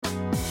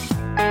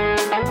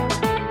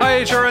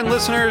HRN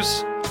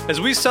listeners.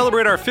 As we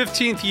celebrate our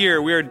 15th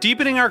year, we are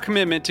deepening our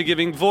commitment to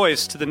giving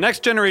voice to the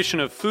next generation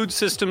of food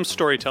systems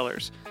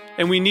storytellers,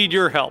 and we need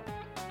your help.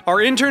 Our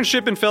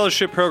internship and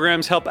fellowship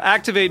programs help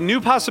activate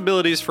new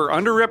possibilities for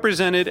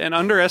underrepresented and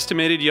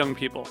underestimated young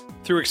people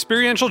through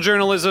experiential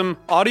journalism,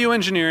 audio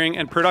engineering,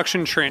 and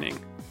production training.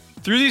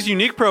 Through these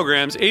unique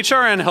programs,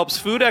 HRN helps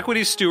food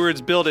equity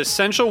stewards build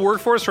essential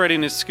workforce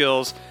readiness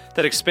skills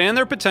that expand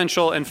their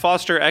potential and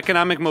foster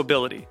economic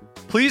mobility.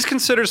 Please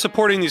consider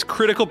supporting these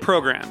critical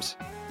programs.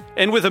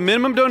 And with a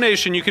minimum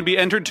donation, you can be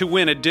entered to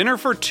win a dinner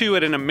for two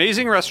at an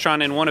amazing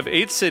restaurant in one of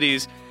 8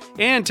 cities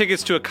and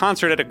tickets to a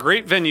concert at a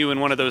great venue in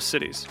one of those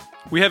cities.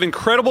 We have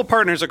incredible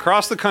partners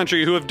across the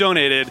country who have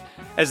donated,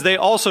 as they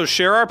also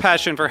share our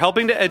passion for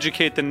helping to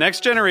educate the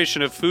next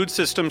generation of food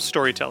systems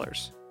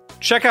storytellers.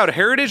 Check out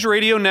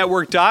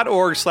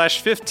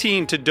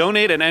heritageradionetwork.org/15 to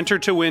donate and enter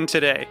to win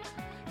today.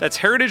 That's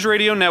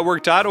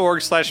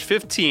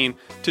heritageradionetwork.org/15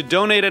 to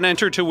donate and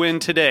enter to win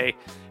today.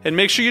 And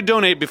make sure you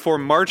donate before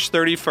March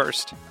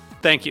 31st.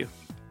 Thank you.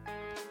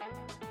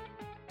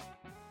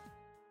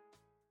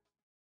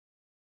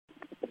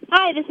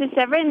 Hi, this is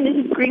Severine. This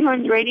is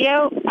Greenhorn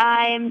Radio.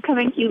 I am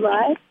coming to you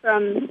live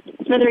from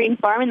Severine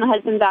Farm in the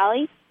Hudson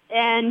Valley.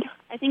 And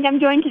I think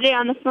I'm joined today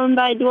on the phone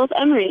by Jules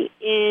Emory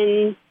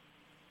in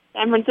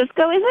San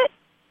Francisco, is it?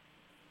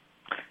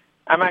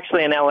 I'm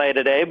actually in L.A.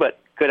 today, but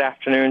good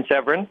afternoon,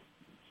 Severine.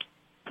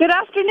 Good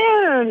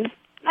afternoon.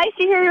 Nice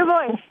to hear your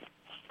voice.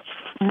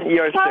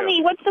 Yours Tell too.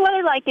 me, what's the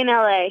weather like in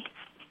L.A.?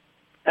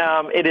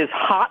 It is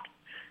hot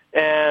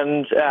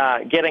and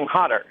getting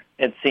hotter,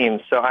 it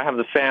seems. So I have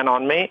the fan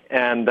on me,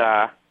 and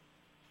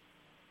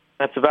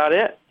that's about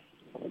it.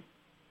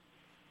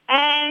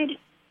 And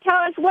tell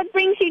us, what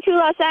brings you to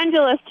Los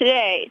Angeles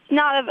today? It's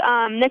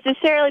not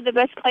necessarily the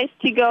best place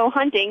to go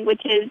hunting,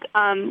 which is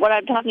what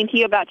I'm talking to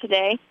you about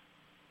today.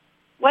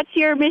 What's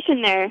your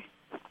mission there?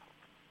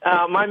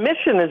 My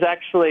mission is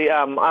actually,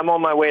 I'm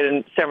on my way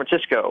to San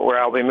Francisco, where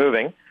I'll be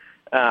moving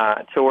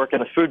to work in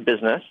the food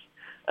business.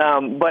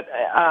 But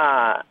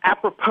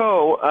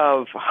apropos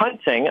of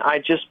hunting, I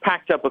just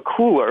packed up a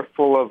cooler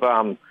full of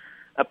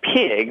a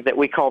pig that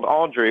we called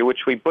Audrey,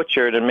 which we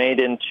butchered and made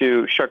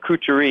into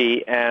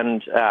charcuterie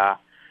and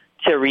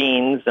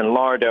terrines and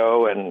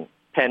lardo and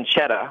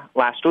pancetta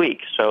last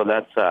week. So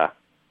that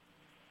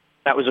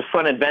was a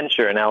fun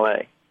adventure in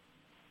L.A.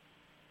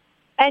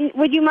 And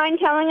would you mind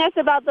telling us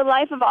about the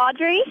life of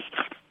Audrey?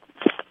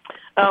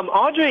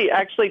 Audrey,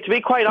 actually, to be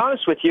quite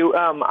honest with you,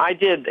 I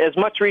did as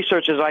much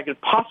research as I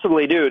could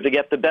possibly do to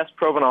get the best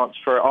provenance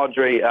for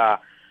Audrey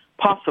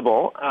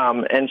possible.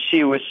 And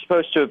she was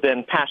supposed to have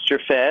been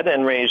pasture-fed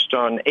and raised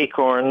on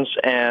acorns,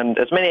 and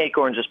as many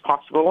acorns as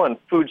possible, and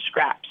food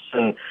scraps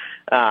and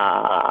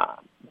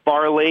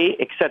barley,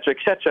 et cetera,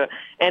 et cetera.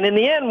 And in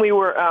the end, we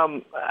were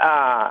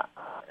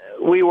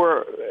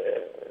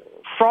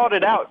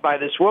frauded out by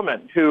this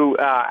woman who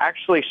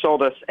actually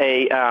sold us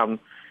a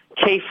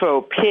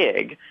CAFO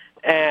pig.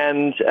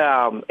 And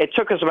it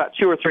took us about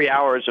 2 or 3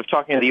 hours of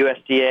talking to the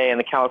USDA and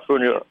the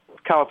California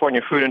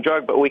Food and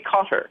Drug, but we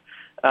caught her,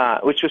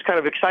 which was kind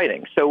of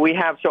exciting. So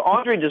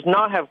Audrey does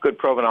not have good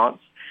provenance,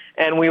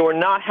 and we were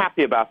not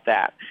happy about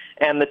that.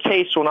 And the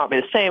taste will not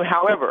be the same.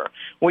 However,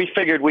 we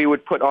figured we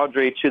would put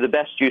Audrey to the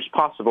best use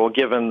possible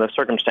given the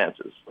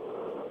circumstances.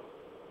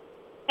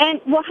 And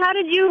well, how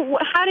did you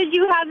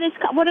have this?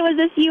 What was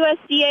this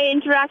USDA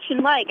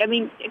interaction like? I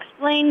mean,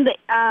 explain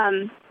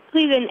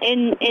please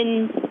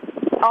in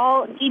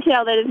all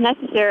detail that is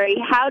necessary.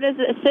 How does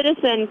a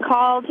citizen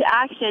call to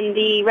action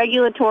the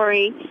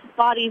regulatory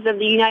bodies of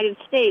the United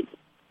States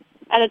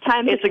at a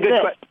time It's a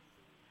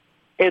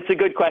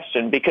good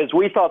question, because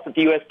we thought that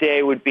the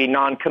USDA would be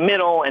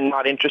non-committal and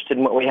not interested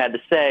in what we had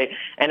to say.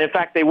 And in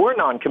fact, they were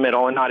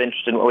non-committal and not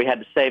interested in what we had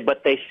to say,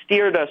 but they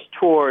steered us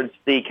towards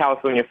the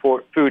California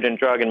Food and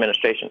Drug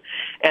Administration.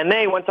 And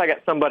they, once I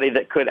got somebody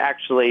that could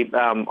actually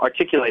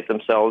articulate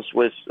themselves,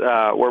 were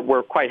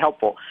quite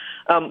helpful.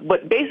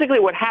 But basically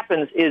what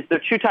happens is there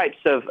are 2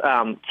 types of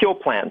kill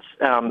plants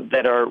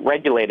that are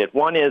regulated.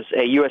 One is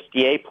a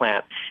USDA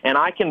plant, and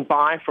I can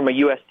buy from a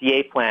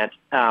USDA plant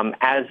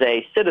as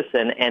a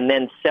citizen and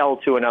then sell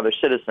to another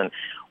citizen.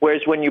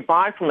 Whereas when you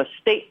buy from a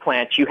state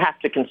plant, you have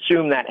to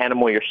consume that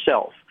animal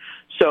yourself.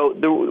 So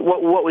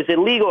what was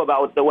illegal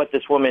about what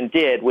this woman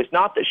did was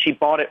not that she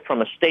bought it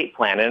from a state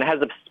plant, and it has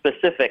a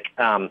specific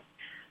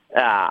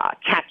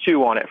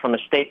tattoo on it from a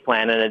state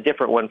plant and a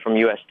different one from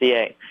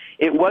USDA.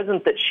 It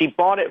wasn't that she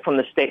bought it from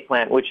the state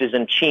plant, which is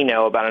in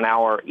Chino, about an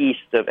hour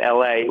east of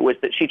L.A. It was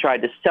that she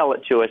tried to sell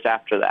it to us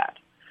after that.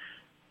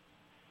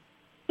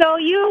 So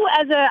you,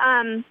 as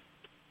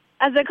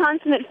a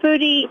consummate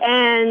foodie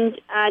and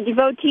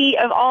devotee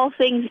of all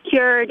things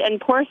cured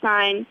and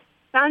porcine,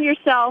 found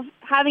yourself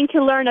having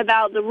to learn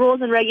about the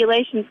rules and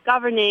regulations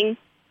governing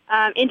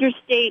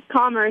interstate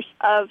commerce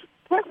of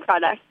pork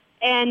products.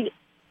 And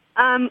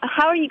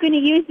how are you going to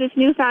use this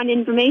newfound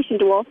information,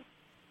 Wolf?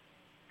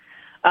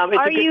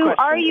 Are you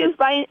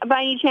by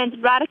any chance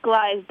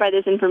radicalized by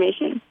this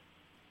information?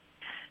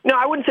 No,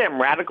 I wouldn't say I'm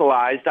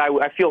radicalized.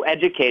 I feel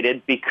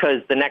educated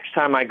because the next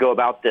time I go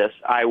about this,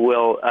 I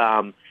will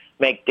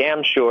make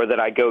damn sure that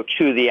I go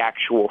to the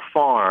actual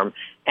farm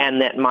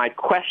and that my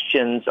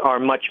questions are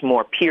much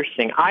more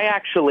piercing. I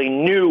actually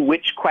knew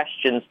which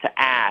questions to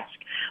ask,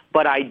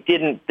 but I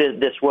didn't,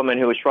 this woman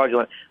who was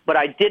fraudulent, but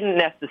I didn't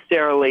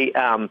necessarily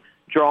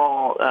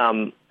draw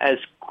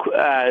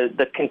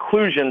the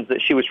conclusions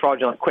that she was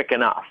fraudulent quick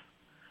enough.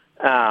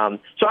 So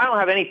I don't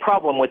have any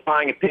problem with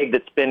buying a pig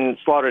that's been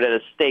slaughtered at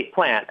a state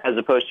plant as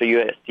opposed to a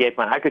USDA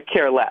plant. I could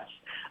care less.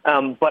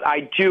 But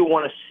I do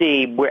want to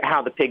see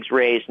how the pig's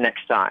raised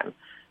next time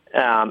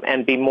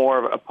and be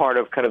more of a part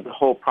of kind of the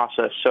whole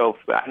process. So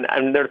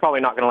and they're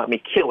probably not going to let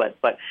me kill it,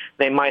 but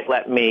they might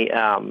let me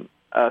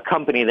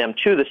accompany them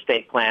to the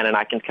state plant, and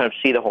I can kind of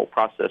see the whole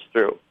process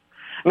through.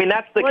 I mean,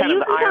 that's the kind of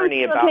the irony about... Well, you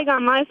can come kill a pig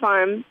on my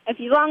farm, as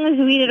long as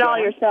you eat it all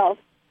yourself.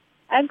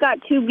 I've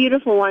got 2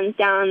 beautiful ones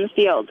down in the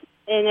field,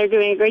 and they're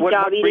doing a great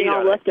job eating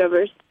all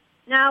leftovers.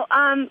 Now,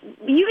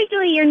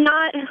 usually you're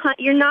not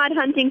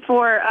hunting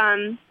for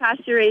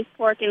pasture-raised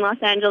pork in Los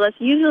Angeles.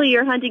 Usually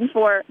you're hunting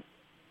for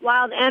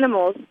wild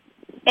animals.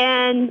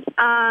 And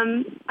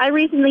I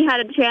recently had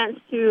a chance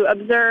to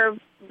observe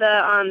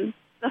the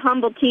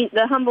humble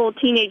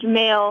teenage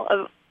male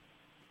of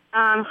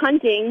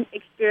hunting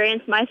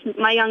experience.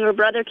 My younger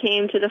brother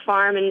came to the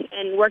farm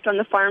and worked on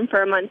the farm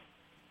for a month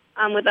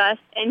with us,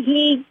 and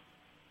he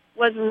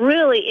was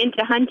really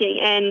into hunting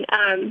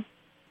and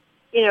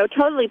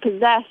totally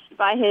possessed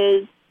by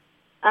his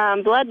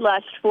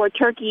bloodlust for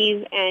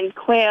turkeys and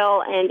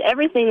quail and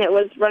everything that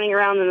was running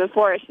around in the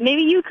forest.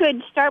 Maybe you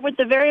could start with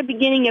the very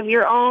beginning of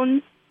your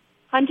own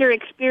hunter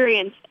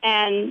experience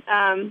and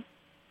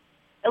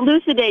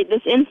elucidate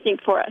this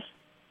instinct for us.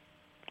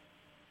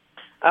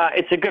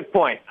 It's a good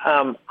point.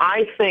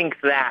 I think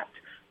that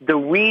the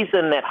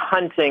reason that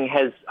hunting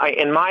has,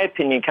 in my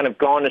opinion, kind of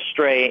gone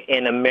astray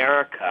in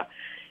America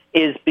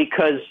is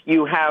because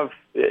you have,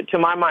 to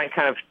my mind,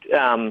 kind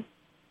of,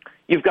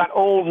 you've got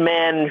old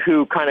men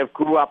who kind of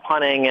grew up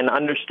hunting and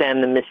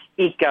understand the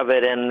mystique of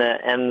it and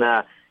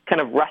the kind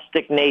of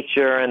rustic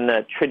nature and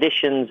the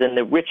traditions and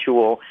the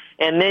ritual.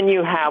 And then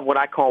you have what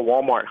I call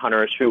Walmart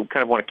hunters who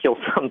kind of want to kill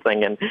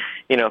something and,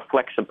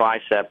 flex a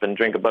bicep and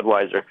drink a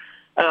Budweiser.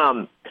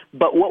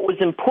 But what was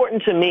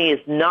important to me is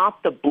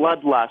not the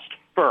bloodlust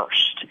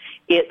first.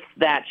 It's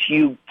that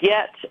you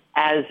get,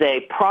 as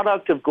a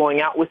product of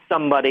going out with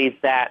somebody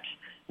that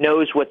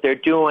knows what they're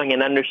doing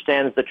and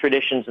understands the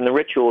traditions and the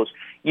rituals,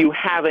 you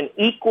have an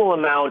equal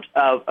amount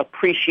of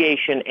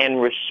appreciation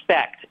and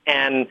respect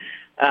and,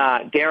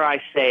 dare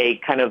I say,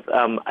 kind of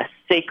a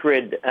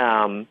sacred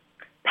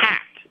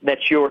pact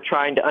that you're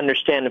trying to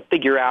understand and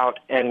figure out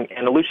and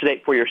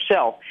elucidate for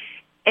yourself,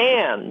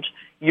 and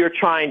you're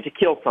trying to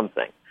kill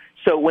something.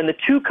 So when the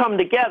two come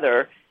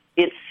together,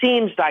 it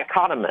seems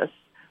dichotomous,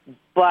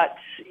 but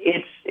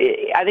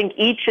I think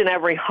each and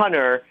every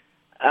hunter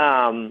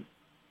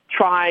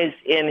tries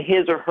in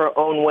his or her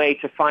own way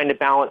to find a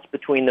balance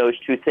between those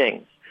two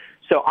things.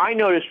 So I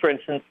notice, for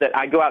instance, that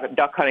I go out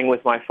duck hunting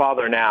with my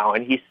father now,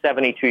 and he's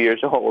 72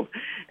 years old,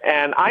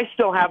 and I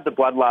still have the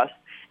bloodlust,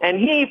 and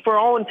he, for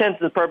all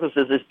intents and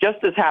purposes, is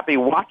just as happy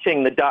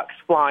watching the ducks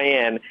fly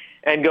in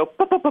and go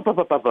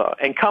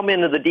and come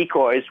into the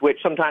decoys,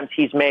 which sometimes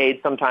he's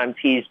made, sometimes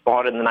he's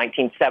bought in the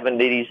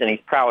 1970s and he's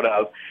proud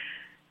of,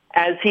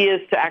 as he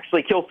is to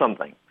actually kill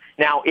something.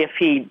 Now, if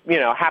he,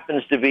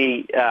 happens to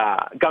be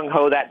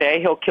gung-ho that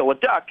day, he'll kill a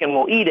duck and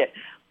we'll eat it.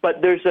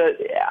 But there's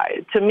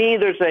to me,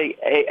 there's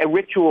a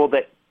ritual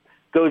that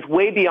goes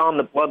way beyond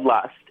the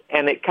bloodlust,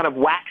 and it kind of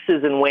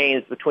waxes and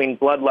wanes between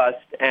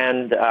bloodlust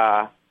and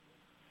a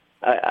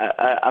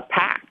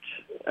pact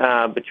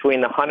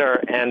between the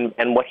hunter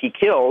and what he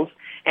kills,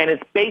 and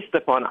it's based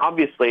upon,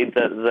 obviously,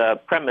 the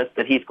premise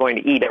that he's going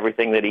to eat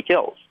everything that he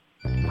kills.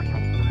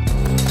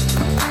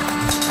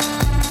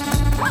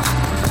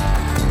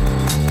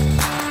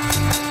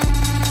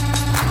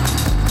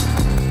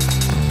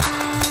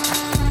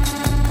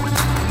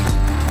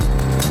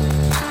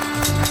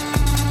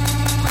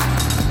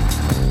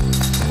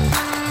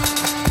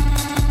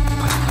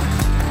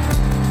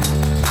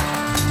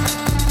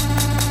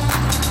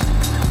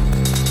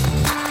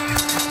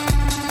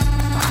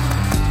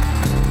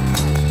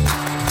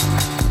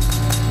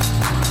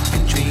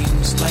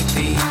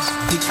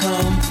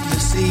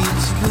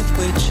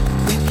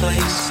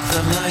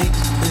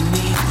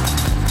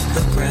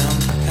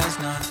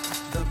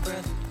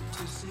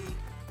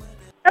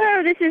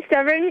 Hello, this is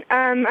Severine.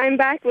 I'm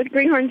back with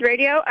Greenhorn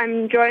Radio.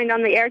 I'm joined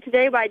on the air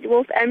today by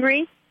Jules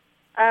Emory,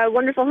 a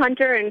wonderful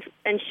hunter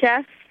and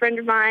chef, friend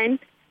of mine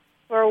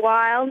for a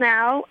while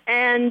now,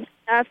 and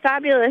a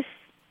fabulous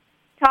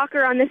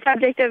talker on the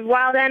subject of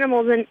wild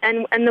animals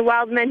and the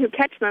wild men who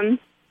catch them.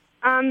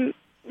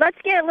 Let's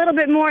get a little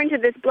bit more into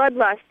this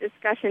bloodlust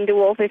discussion,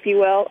 DeWolf, if you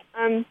will.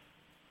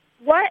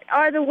 What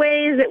are the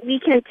ways that we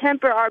can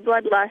temper our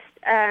bloodlust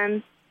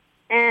and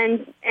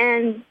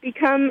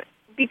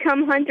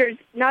become hunters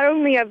not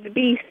only of the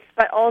beasts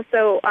but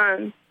also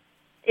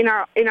in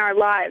our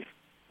lives?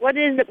 What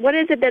is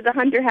it that the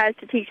hunter has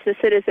to teach the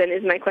citizen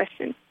is my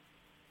question.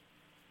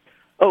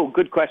 Oh,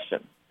 good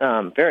question.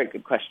 Very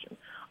good question.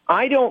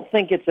 I don't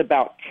think it's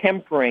about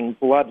tempering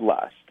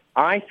bloodlust.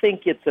 I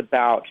think it's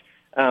about,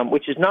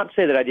 which is not to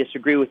say that I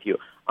disagree with you,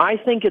 I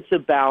think it's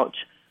about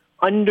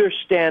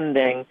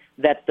understanding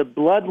that the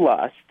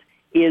bloodlust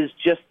is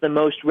just the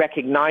most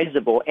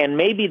recognizable and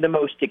maybe the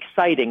most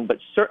exciting, but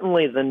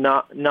certainly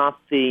not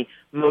the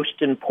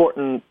most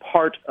important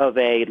part of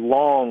a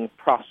long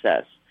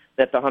process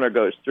that the hunter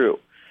goes through.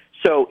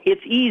 So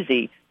it's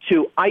easy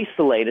to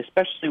isolate,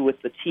 especially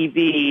with the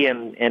TV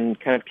and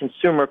kind of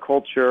consumer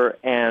culture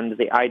and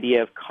the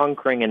idea of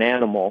conquering an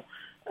animal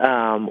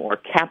or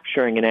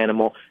capturing an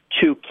animal,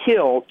 to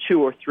kill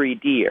 2 or 3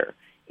 deer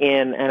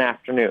in an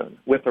afternoon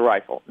with a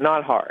rifle.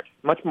 Not hard.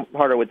 Much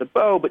harder with a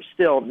bow, but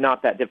still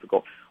not that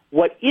difficult.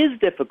 What is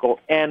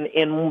difficult, and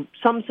in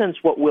some sense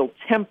what will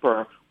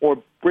temper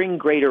or bring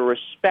greater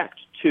respect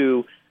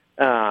to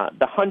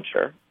the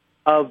hunter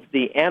of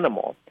the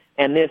animal,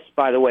 and this,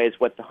 by the way, is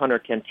what the hunter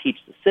can teach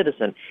the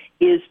citizen,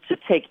 is to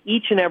take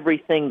each and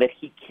everything that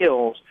he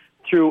kills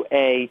through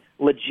a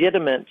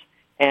legitimate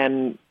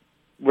and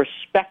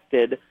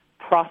respected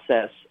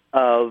process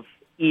of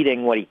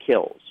eating what he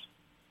kills.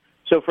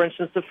 So, for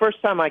instance, the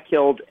first time I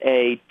killed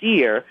a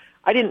deer,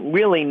 I didn't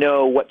really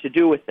know what to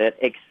do with it,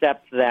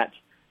 except that,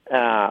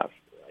 I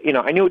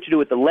knew what to do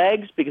with the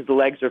legs, because the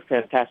legs are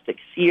fantastic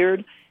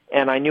seared,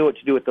 and I knew what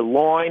to do with the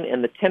loin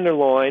and the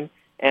tenderloin,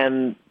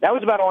 and that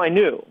was about all I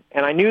knew.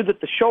 And I knew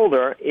that the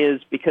shoulder is,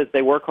 because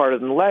they work harder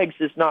than the legs,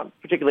 is not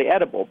particularly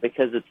edible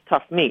because it's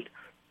tough meat.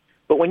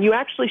 But when you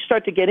actually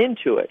start to get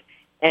into it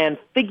and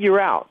figure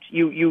out,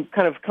 you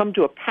kind of come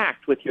to a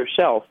pact with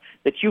yourself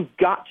that you've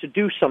got to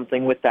do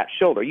something with that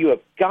shoulder. You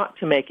have got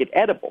to make it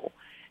edible,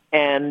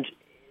 and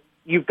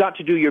you've got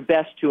to do your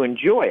best to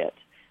enjoy it.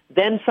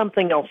 Then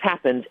something else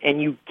happens,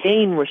 and you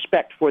gain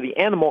respect for the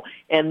animal,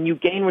 and you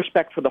gain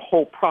respect for the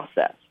whole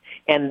process.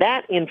 And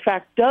that, in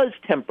fact, does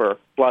temper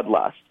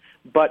bloodlust,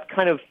 but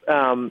kind of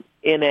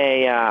in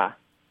a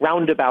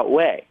roundabout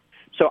way.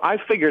 So I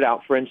figured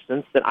out, for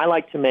instance, that I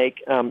like to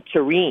make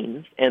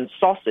terrines and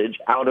sausage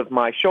out of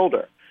my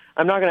shoulder.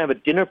 I'm not going to have a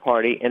dinner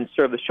party and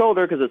serve the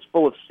shoulder because it's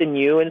full of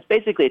sinew, and it's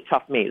basically a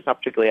tough meat. It's not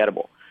particularly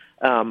edible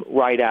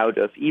right out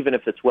of, even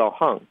if it's well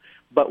hung.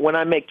 But when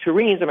I make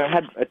terrines, I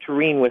had a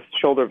terrine with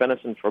shoulder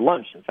venison for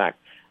lunch, in fact,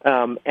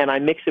 and I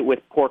mix it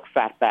with pork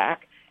fat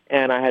back,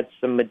 and I had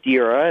some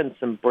Madeira and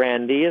some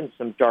brandy and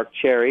some dark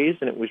cherries,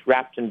 and it was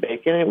wrapped in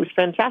bacon, and it was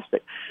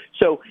fantastic.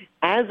 So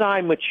as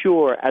I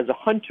mature as a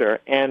hunter,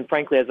 and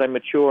frankly, as I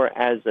mature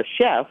as a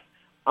chef,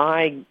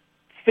 I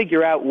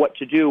figure out what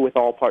to do with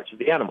all parts of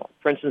the animal.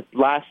 For instance,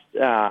 last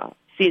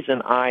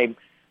season, I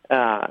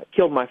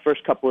killed my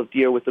first couple of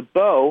deer with a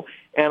bow,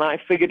 and I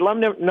figured, well,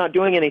 I'm not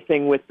doing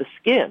anything with the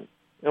skin.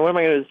 And what am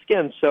I going to do with the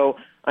skin? So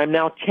I'm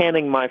now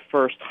tanning my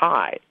first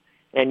hide.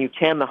 And you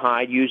tan the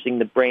hide using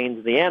the brains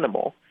of the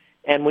animal.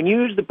 And when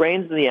you use the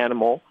brains of the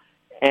animal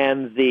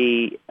and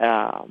the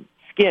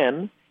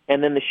skin,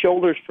 and then the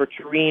shoulders for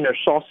terrine or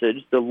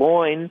sausage, the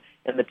loin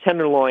and the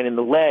tenderloin and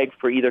the leg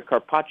for either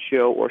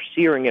carpaccio or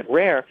searing it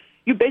rare,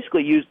 you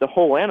basically use the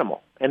whole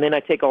animal. And then I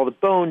take all the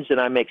bones and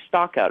I make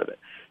stock out of it.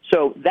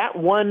 So that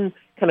one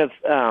kind of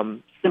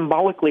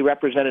symbolically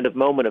representative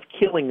moment of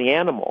killing the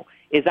animal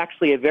is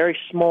actually a very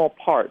small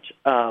part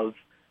of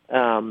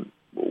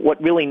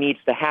what really needs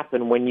to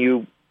happen when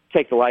you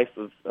take the life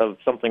of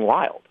something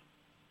wild.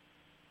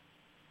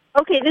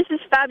 Okay, this is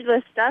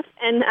fabulous stuff,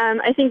 and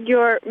I think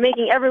you're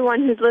making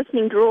everyone who's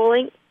listening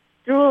drooling,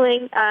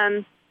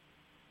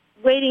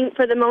 waiting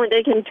for the moment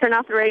they can turn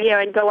off the radio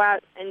and go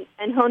out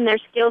and hone their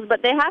skills.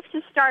 But they have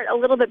to start a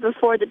little bit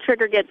before the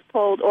trigger gets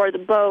pulled or the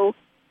bow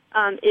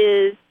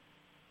is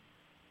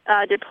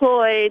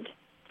deployed.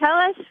 Tell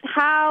us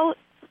how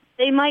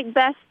they might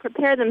best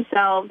prepare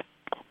themselves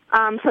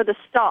for the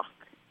stalk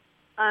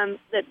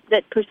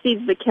that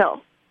precedes the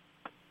kill.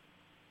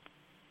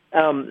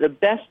 The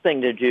best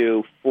thing to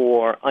do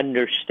for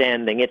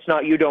understanding, it's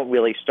not, you don't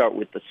really start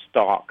with the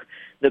stalk.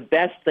 The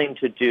best thing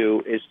to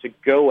do is to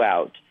go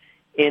out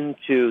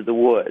into the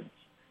woods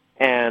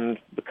and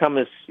become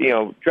as,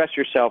 dress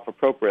yourself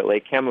appropriately,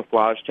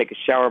 camouflage, take a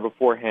shower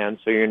beforehand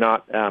so you're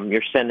not,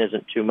 your scent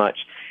isn't too much.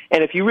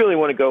 And if you really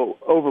want to go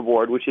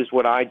overboard, which is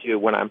what I do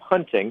when I'm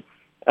hunting,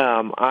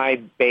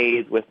 I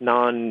bathe with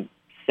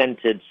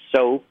non-scented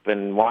soap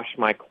and wash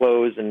my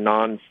clothes in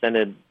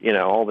non-scented,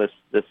 all this,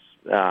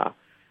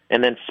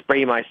 and then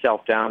spray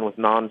myself down with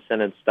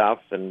non-scented stuff,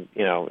 and,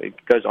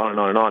 it goes on and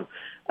on and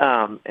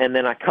on. And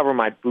then I cover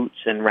my boots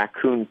in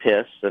raccoon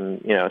piss,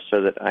 and,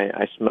 so that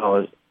I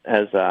smell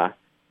as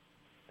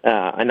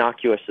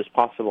innocuous as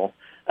possible.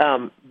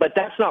 But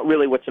that's not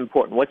really what's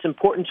important. What's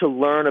important to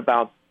learn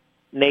about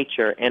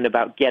nature and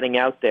about getting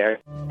out there.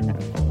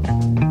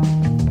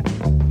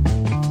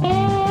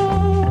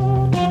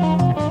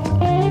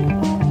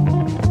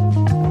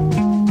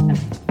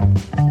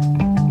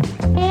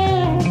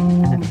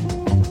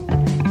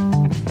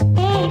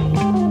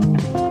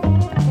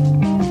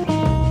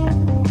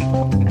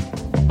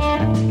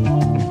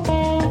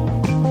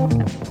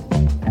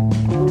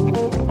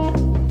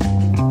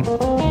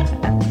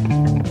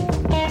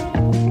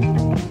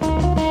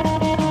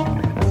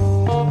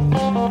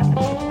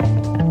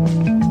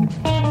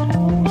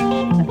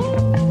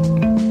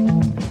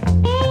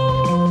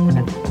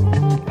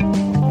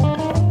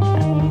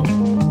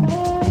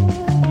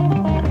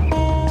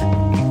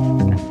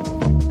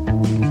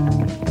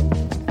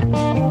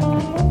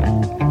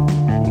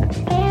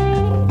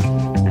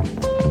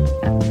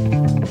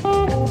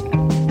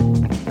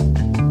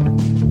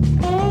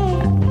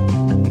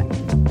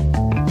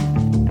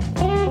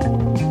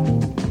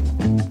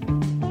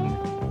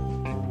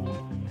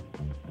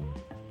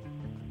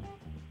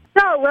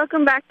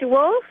 welcome back to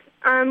Wolf.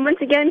 Once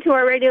again, to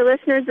our radio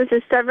listeners, this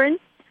is Severine.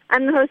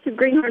 I'm the host of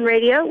Greenhorn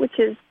Radio, which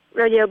is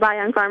radio by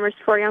young farmers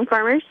for young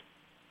farmers.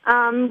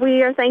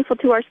 We are thankful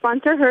to our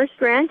sponsor, Hearst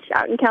Ranch,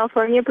 out in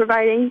California,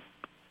 providing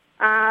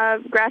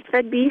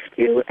grass-fed beef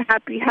to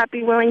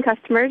happy, willing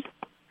customers.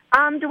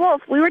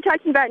 DeWolf, we were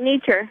talking about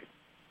nature.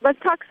 Let's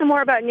talk some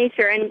more about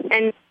nature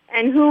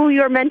and who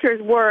your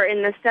mentors were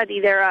in the study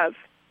thereof.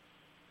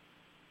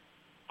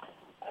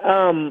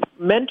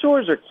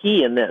 Mentors are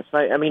key in this.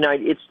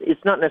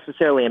 It's not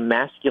necessarily a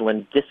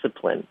masculine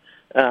discipline,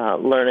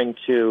 learning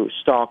to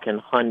stalk and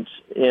hunt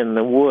in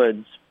the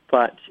woods,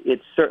 but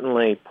it's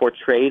certainly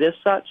portrayed as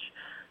such.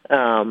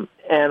 And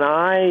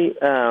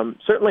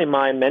certainly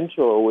my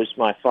mentor was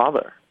my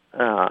father.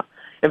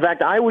 In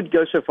fact, I would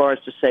go so far as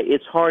to say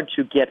it's hard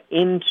to get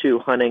into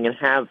hunting and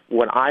have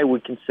what I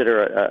would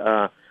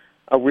consider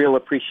a real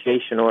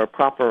appreciation or a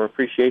proper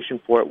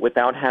appreciation for it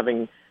without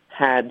having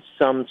had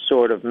some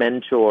sort of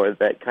mentor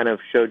that kind of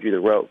showed you the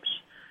ropes.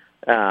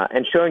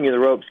 And showing you the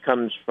ropes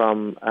comes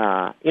from,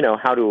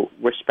 how to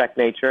respect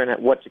nature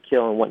and what to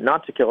kill and what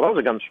not to kill. It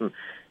also comes from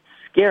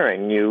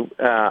scaring you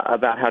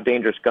about how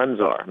dangerous guns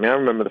are. I mean, I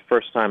remember the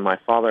first time my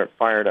father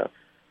fired a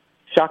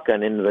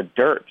shotgun into the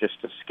dirt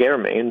just to scare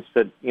me and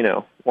said,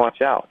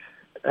 watch out.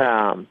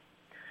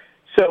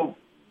 So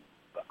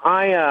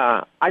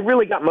I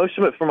really got most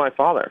of it from my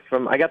father.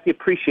 I got the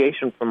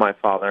appreciation from my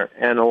father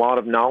and a lot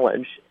of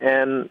knowledge.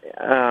 And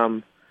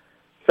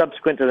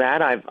subsequent to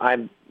that,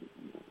 I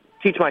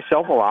teach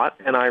myself a lot,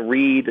 and I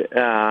read,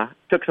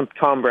 took some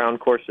Tom Brown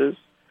courses,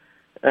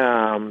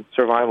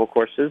 survival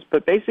courses,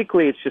 but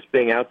basically it's just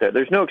being out there.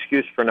 There's no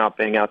excuse for not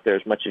being out there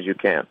as much as you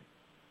can.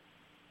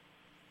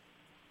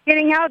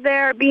 Getting out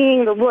there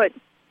being the woods.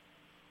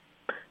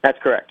 That's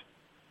correct.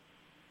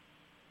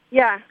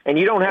 Yeah. And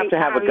you don't have to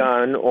have a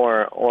gun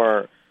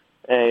or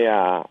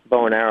a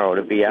bow and arrow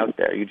to be out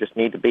there. You just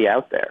need to be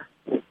out there.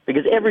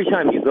 Because every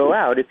time you go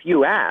out, if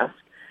you ask,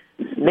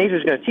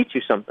 nature's going to teach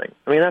you something.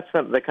 I mean, that's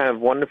the kind of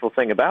wonderful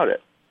thing about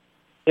it.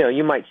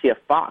 You might see a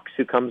fox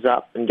who comes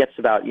up and gets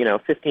about,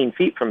 15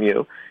 feet from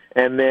you,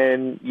 and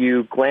then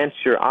you glance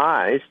your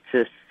eyes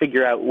to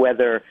figure out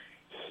whether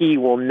he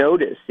will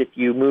notice if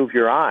you move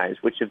your eyes,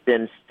 which have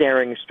been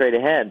staring straight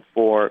ahead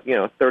for,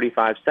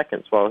 35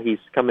 seconds while he's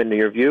come into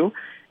your view,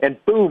 and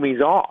boom,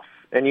 he's off.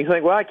 And you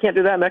think, well, I can't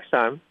do that next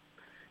time.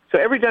 So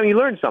every time you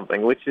learn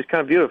something, which is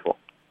kind of beautiful.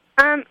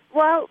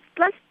 Well,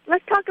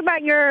 let's talk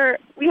about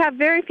we have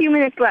very few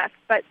minutes left,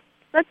 but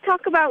let's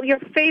talk about your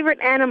favorite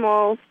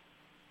animals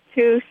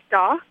to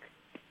stalk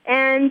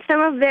and some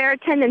of their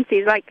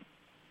tendencies. Like,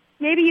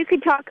 maybe you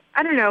could talk,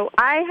 I don't know,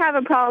 I have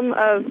a problem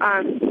of,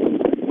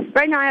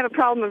 right now I have a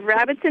problem of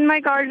rabbits in my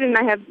garden, and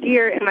I have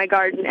deer in my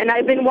garden, and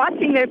I've been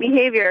watching their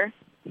behavior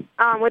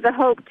with the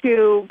hope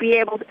to be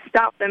able to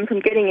stop them from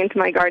getting into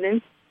my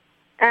garden.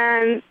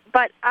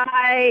 But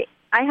I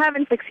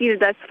haven't succeeded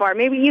thus far.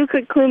 Maybe you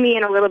could clue me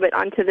in a little bit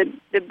onto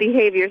the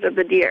behaviors of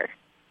the deer.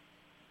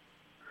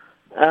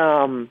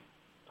 I'm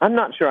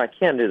not sure I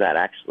can do that,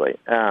 actually.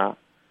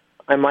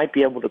 I might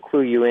be able to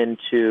clue you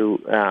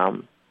into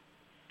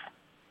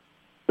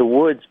the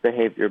woods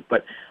behavior,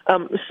 but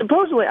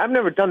supposedly, I've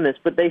never done this,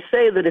 but they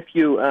say that if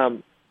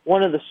you,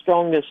 one of the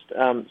strongest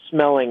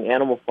smelling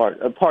animal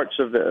parts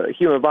of the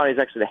human body is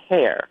actually the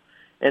hair.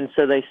 And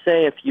so they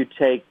say if you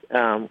take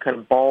kind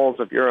of balls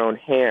of your own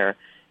hair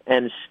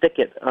and stick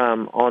it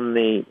on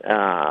the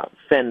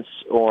fence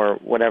or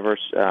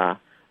whatever's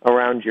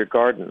around your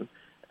garden,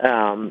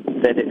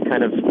 that it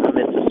kind of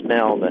emits a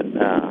smell that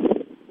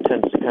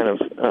tends to kind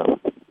of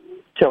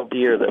tell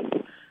deer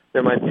that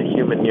there might be a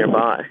human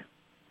nearby.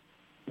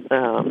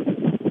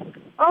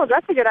 Oh,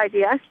 that's a good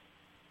idea.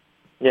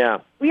 Yeah.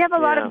 We have a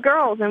lot of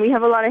girls, and we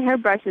have a lot of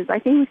hairbrushes. I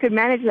think we could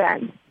manage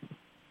that.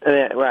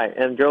 Right,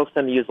 and girls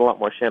tend to use a lot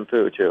more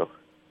shampoo, too.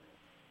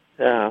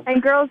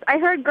 And girls, I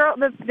heard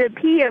the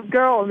pee of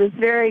girls is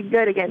very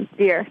good against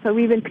deer, so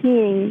we've been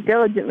peeing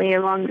diligently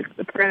along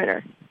the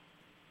perimeter.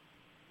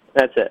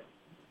 That's it.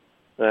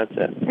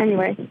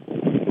 Anyway,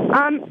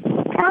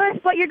 tell us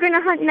what you're going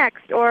to hunt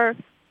next, or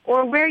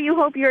where you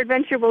hope your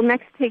adventure will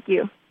next take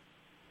you.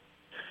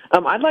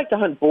 I'd like to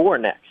hunt boar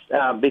next,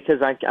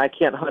 because I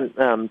can't hunt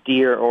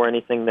deer or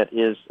anything that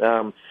is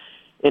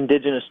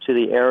indigenous to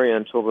the area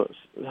until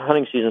the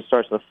hunting season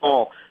starts in the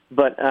fall.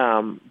 But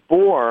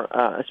boar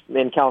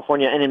in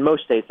California and in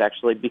most states,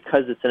 actually,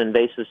 because it's an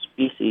invasive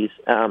species,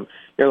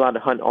 you're allowed to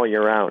hunt all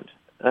year round.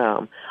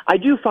 I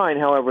do find,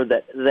 however,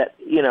 that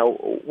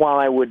while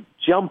I would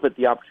jump at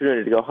the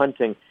opportunity to go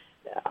hunting,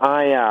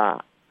 I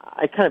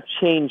kind of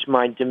change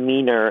my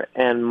demeanor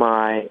and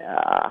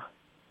my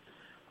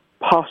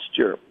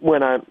posture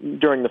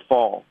during the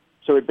fall.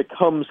 So it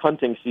becomes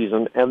hunting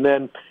season, and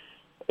then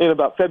in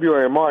about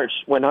February or March,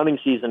 when hunting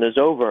season is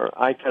over,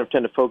 I kind of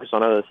tend to focus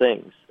on other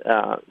things.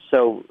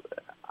 So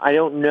I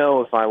don't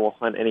know if I will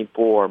hunt any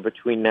boar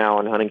between now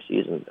and hunting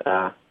season,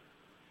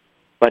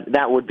 but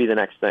that would be the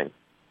next thing.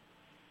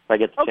 If I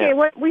get the chance.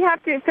 Okay, we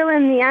have to fill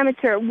in the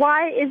amateur.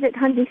 Why is it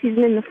hunting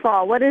season in the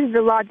fall? What is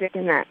the logic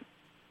in that?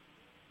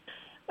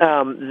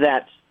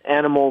 That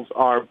animals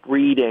are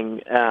breeding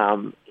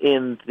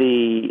in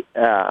the,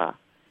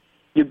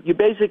 you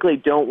basically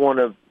don't want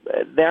to,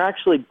 they're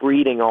actually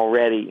breeding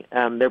already.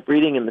 They're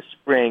breeding in the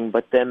spring,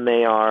 but then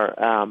they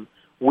are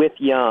with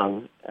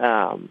young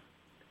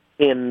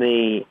in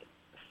the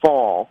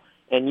fall,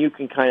 and you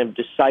can kind of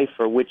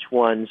decipher which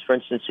ones. For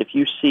instance, if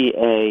you see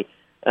a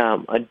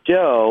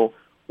doe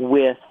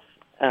with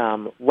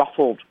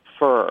ruffled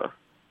fur,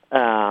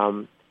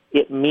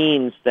 it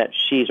means that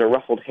she's a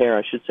ruffled hair,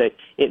 I should say.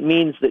 It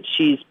means that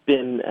she's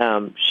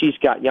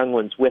got young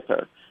ones with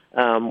her.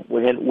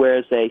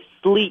 Whereas a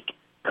sleek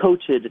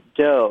coated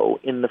doe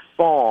in the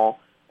fall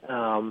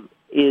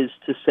is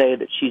to say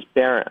that she's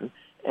barren,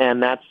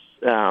 and that's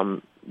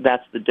the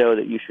doe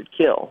that you should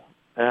kill.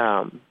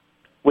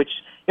 Which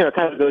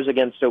kind of goes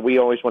against. So we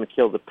always want to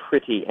kill the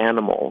pretty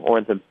animal or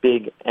the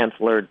big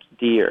antlered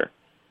deer,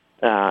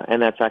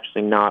 and that's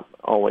actually not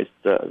always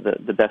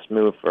the best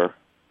move for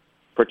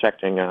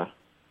protecting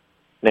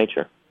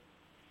nature.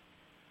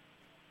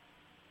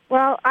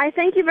 Well, I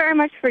thank you very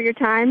much for your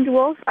time,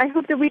 Wolf. I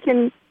hope that we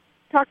can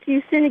talk to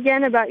you soon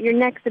again about your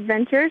next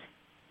adventures,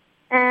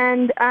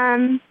 and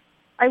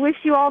I wish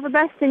you all the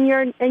best in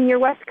your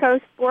West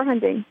Coast boar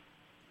hunting.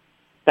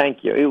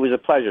 Thank you. It was a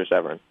pleasure,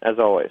 Severine, as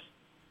always.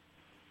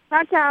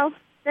 Ciao, ciao.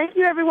 Thank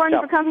you, everyone,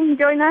 for coming and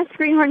joining us,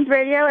 Greenhorn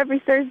Radio, every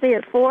Thursday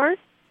at 4.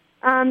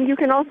 You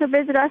can also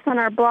visit us on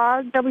our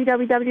blog,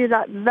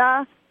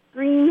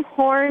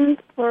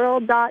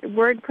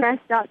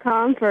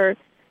 www.thegreenhorns.wordpress.com, for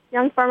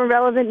young farmer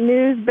relevant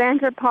news,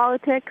 banter,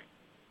 politics,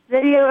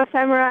 video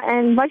ephemera,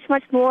 and much,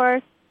 much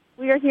more.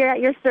 We are here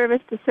at your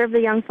service to serve the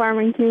young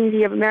farming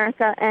community of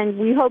America, and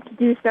we hope to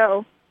do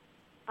so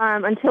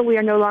until we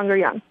are no longer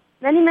young.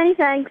 Many, many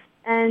thanks,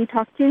 and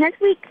talk to you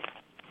next week.